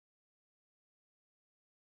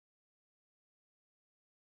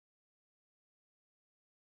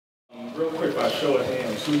real quick, by show of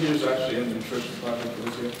hands, who here is actually in the nutrition project for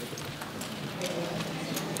this year?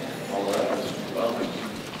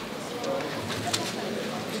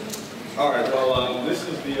 All right, well, this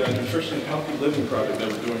is the Nutrition and Healthy Living project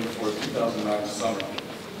that we're doing for 2009 summer.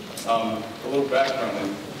 A little background.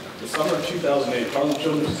 In the summer of 2008, Harlem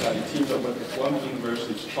Children's Society teamed up with the Columbia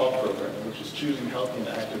University's CHALK program, which is Choosing Healthy and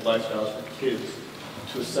Active Lifestyles for Kids,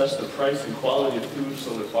 to assess the price and quality of food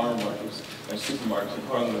sold at farm markets and supermarkets in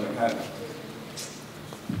Harlem and Manhattan.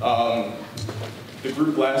 The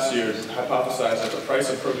group last year hypothesized that the price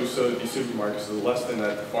of produce sold at these supermarkets is less than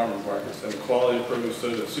at the farmers markets, and the quality of produce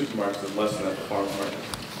sold at supermarkets is less than at the farmers markets.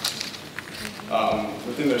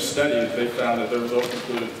 Within their study, they found that the results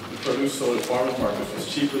concluded the produce sold at farmers markets was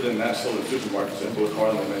cheaper than that sold at supermarkets in both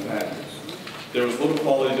Harlem and Manhattan. There was little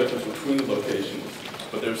quality difference between the locations,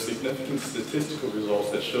 but there were significant statistical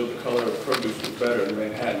results that showed the color of produce was better in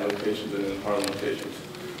Manhattan locations than in Harlem locations.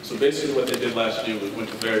 So basically what they did last year was went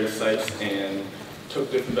to various sites and took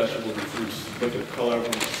different vegetables and fruits, looked at the color of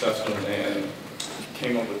them, assessed them, and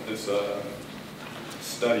came up with this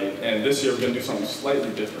study. And this year we're going to do something slightly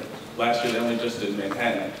different. Last year they only just did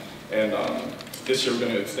Manhattan, and this year we're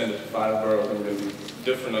going to extend it to 5 boroughs, and we're going to do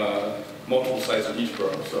different, multiple sites in each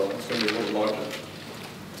borough, so it's going to be a little larger.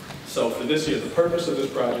 So for this year, the purpose of this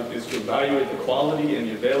project is to evaluate the quality and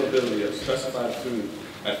the availability of specified food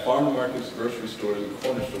at farm markets, grocery stores, and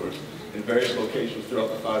corner stores in various locations throughout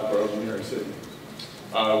the 5 boroughs of New York City.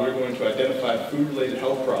 We're going to identify food-related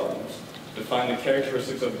health problems, define the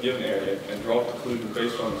characteristics of a given area, and draw conclusions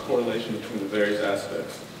based on the correlation between the various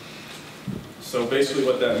aspects. So basically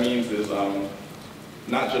what that means is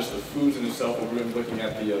not just the foods in itself, but we're going to be looking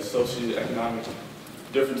at the socioeconomic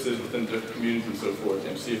differences within different communities and so forth,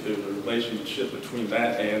 and see if there's a relationship between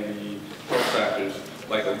that and the health factors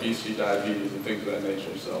like obesity, diabetes, and things of that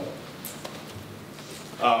nature. So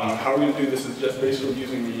how we're going to do this is just basically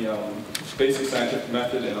using the basic scientific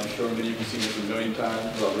method, and I'm sure many of you have seen this a million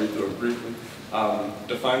times, but I'll read through it briefly.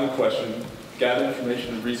 Define the question, gather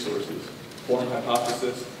information and resources, form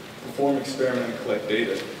hypothesis, perform experiment and collect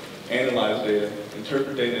data, analyze data,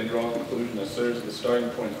 interpret data and draw a conclusion that serves as the starting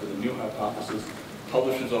point for the new hypothesis,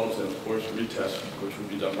 publish results, and of course retest, which will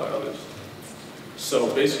be done by others.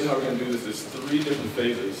 So basically how we're going to do this is 3 different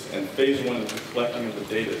phases, and phase 1 is the collecting of the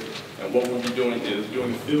data. And what we'll be doing is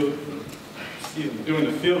doing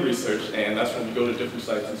the field research, and that's when we go to different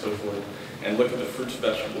sites and so forth, and look at the fruits,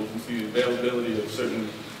 vegetables, and see the availability of certain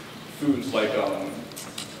foods like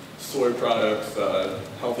soy products,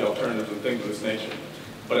 healthy alternatives, and things of this nature.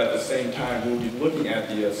 But at the same time, we'll be looking at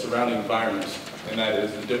the surrounding environments, and that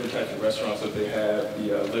is the different types of restaurants that they have,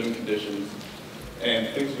 the living conditions, and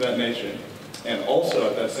things of that nature. And also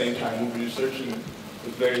at that same time, we'll be researching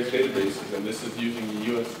with various databases, and this is using the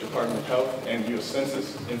U.S. Department of Health and U.S.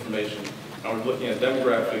 Census information. And we're looking at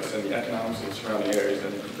demographics and the economics of the surrounding areas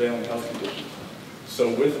and the prevailing health conditions. So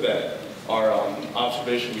with that, our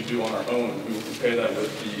observation we do on our own, we will compare that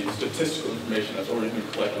with the statistical information that's already been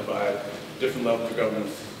collected by different levels of government.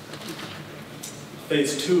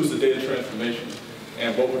 Phase 2 is the data transformation.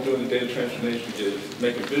 And what we're doing in data transformation is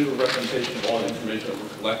make a visual representation of all the information that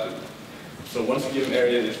we're collecting. So once a given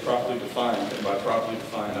area is properly defined, and by properly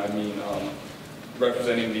defined I mean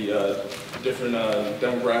representing the different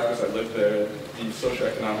demographics that live there, the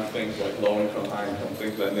socioeconomic things like low income, high income,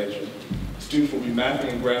 things of that nature, students will be mapping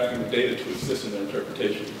and graphing the data to assist in their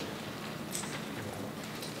interpretation.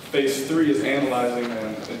 Phase 3 is analyzing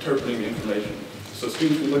and interpreting the information. So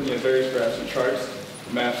students will be looking at various graphs and charts,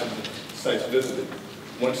 maps of the sites visited.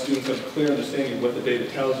 Once students have a clear understanding of what the data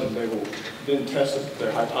tells them, they will then test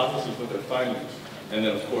their hypotheses with their findings. And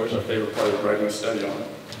then, of course, our favorite part is writing a study on it.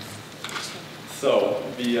 So,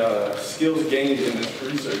 the skills gained in this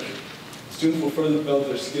research, students will further develop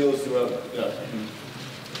their skills throughout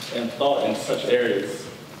and thought in such areas.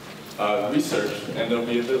 Research, and there'll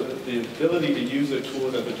be the ability to use their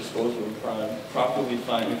tools at their disposal and properly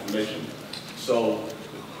find information. So,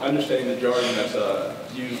 understanding the jargon that's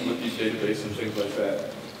used with these databases and things like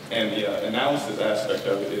that. And the analysis aspect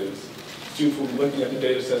of it is students will be looking at the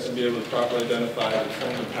data sets and be able to properly identify the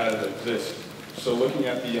trends and patterns that exist. So looking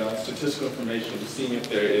at the statistical information and seeing if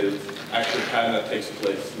there is actually a pattern that takes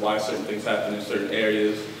place, why certain things happen in certain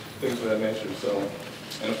areas, things of that nature. So,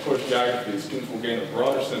 and of course geography, students will gain a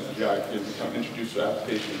broader sense of geography and become introduced to the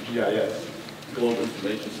application of GIS, Global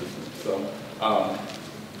Information System. So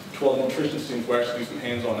 12 nutrition students will actually do some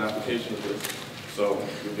hands-on application of this, so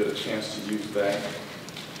you'll get a chance to use that.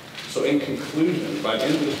 So in conclusion, by the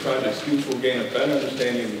end of this project, students will gain a better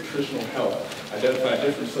understanding of nutritional health, identify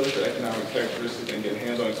different socioeconomic characteristics, and get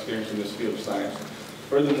hands-on experience in this field of science.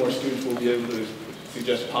 Furthermore, students will be able to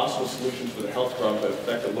suggest possible solutions for the health problems that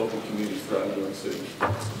affect the local communities throughout New York City.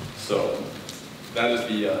 So that is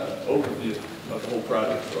the overview of the whole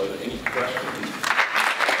project. So are there any questions?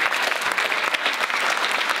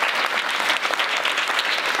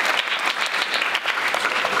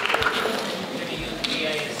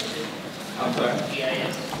 I'm sorry?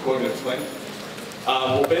 GIS. What am I going to explain?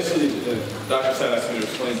 Well, basically, Dr. Sad asked me to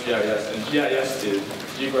explain GIS, and GIS is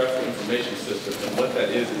Geographical Information System, and what that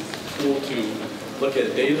is a tool to look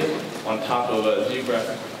at data on top of a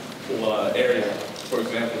geographical area. For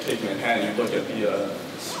example, take Manhattan, you look at the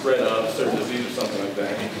spread of certain disease or something like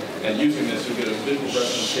that, and using this, you get a visual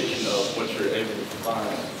representation of what you're able to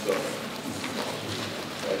find. So,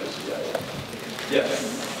 that is GIS. Yes?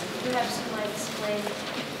 Perhaps you might explain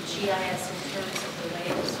GIS in terms of the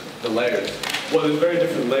layers. The layers. Well, there's very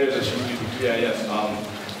different layers that you can use with GIS.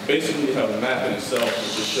 Basically, you have a map in itself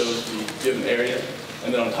which just shows the given area,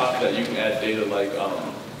 and then on top of that, you can add data like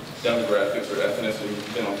demographics or ethnicity.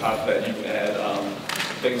 Then on top of that, you can add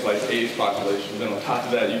things like AIDS population. Then on top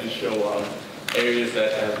of that, you can show areas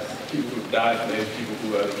that have people who've died from AIDS, people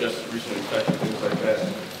who have just recently infected, things like that.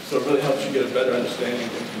 So it really helps you get a better understanding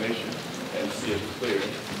of information and see it clear.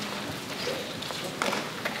 So,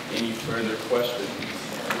 any further questions?